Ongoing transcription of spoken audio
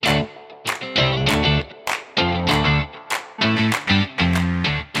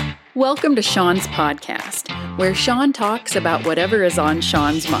Welcome to Sean's podcast, where Sean talks about whatever is on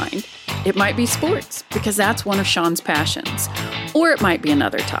Sean's mind. It might be sports, because that's one of Sean's passions, or it might be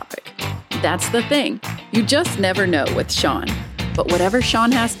another topic. That's the thing. You just never know with Sean. But whatever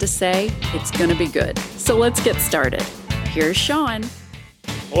Sean has to say, it's going to be good. So let's get started. Here's Sean.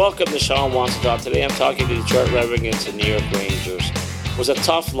 Welcome to Sean Wants to Talk. Today I'm talking to Detroit Red Wings against the New York Rangers. It was a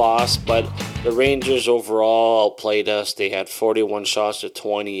tough loss, but the Rangers overall outplayed us. They had 41 shots to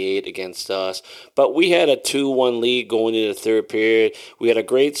 28 against us. But we had a 2-1 lead going into the third period. We had a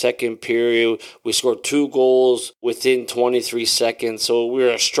great second period. We scored 2 goals within 23 seconds. So we were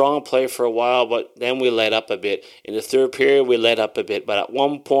a strong play for a while, but then we let up a bit. In the third period, we let up a bit. But at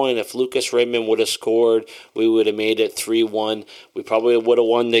one point, if Lucas Raymond would have scored, we would have made it 3-1. We probably would have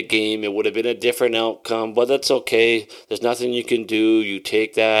won the game. It would have been a different outcome, but that's okay. There's nothing you can do. You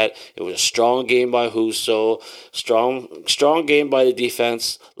take that. It was a strong game by Husso. Strong game by the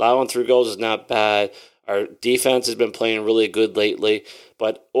defense. Allowing 3 goals is not bad. Our defense has been playing really good lately.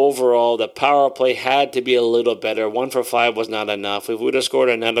 But overall, the power play had to be a little better. 1 for 5 was not enough. If we would have scored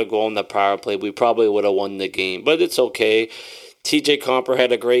another goal in the power play, we probably would have won the game. But it's okay. TJ Comper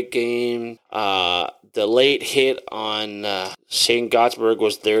had a great game. The late hit on Shane Gottsberg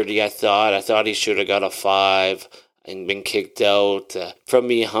was dirty, I thought. I thought he should have got a 5 and been kicked out from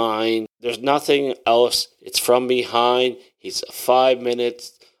behind. There's nothing else. It's from behind. He's 5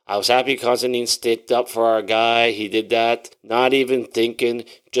 minutes. I was happy Constantine sticked up for our guy. He did that, not even thinking,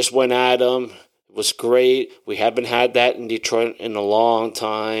 just went at him. It was great. We haven't had that in Detroit in a long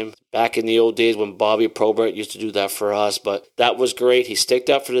time. Back in the old days when Bobby Probert used to do that for us. But that was great. He sticked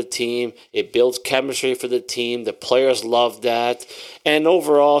up for the team. It builds chemistry for the team. The players loved that. And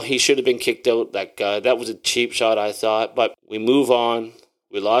overall, he should have been kicked out, that guy. That was a cheap shot, I thought. But we move on.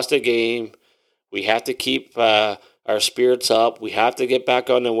 We lost a game. We have to keep our spirits up. We have to get back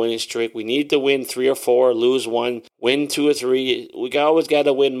on the winning streak. We need to win 3 or 4, lose 1, win 2 or 3. We always got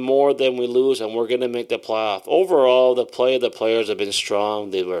to win more than we lose, and we're going to make the playoff. Overall, the play of the players have been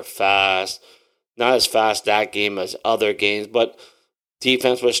strong. They were fast. Not as fast that game as other games, but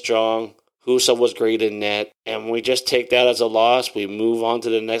defense was strong. Husso was great in net, and we just take that as a loss. We move on to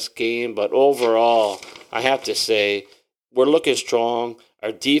the next game, but overall, I have to say, we're looking strong.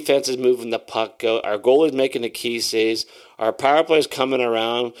 Our defense is moving the puck out. Our goal is making the key saves. Our power play is coming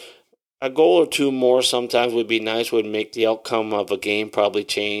around. A goal or 2 more sometimes would be nice, would make the outcome of a game probably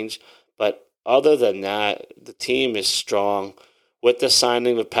change. But other than that, the team is strong. With the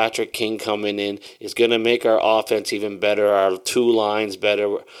signing of Patrick King coming in, is going to make our offense even better, our 2 lines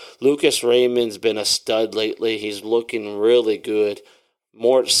better. Lucas Raymond's been a stud lately. He's looking really good.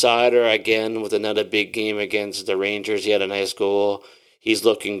 Mort Seider, again, with another big game against the Rangers. He had a nice goal. He's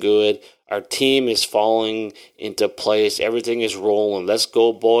looking good. Our team is falling into place. Everything is rolling. Let's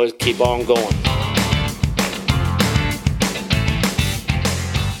go, boys. Keep on going.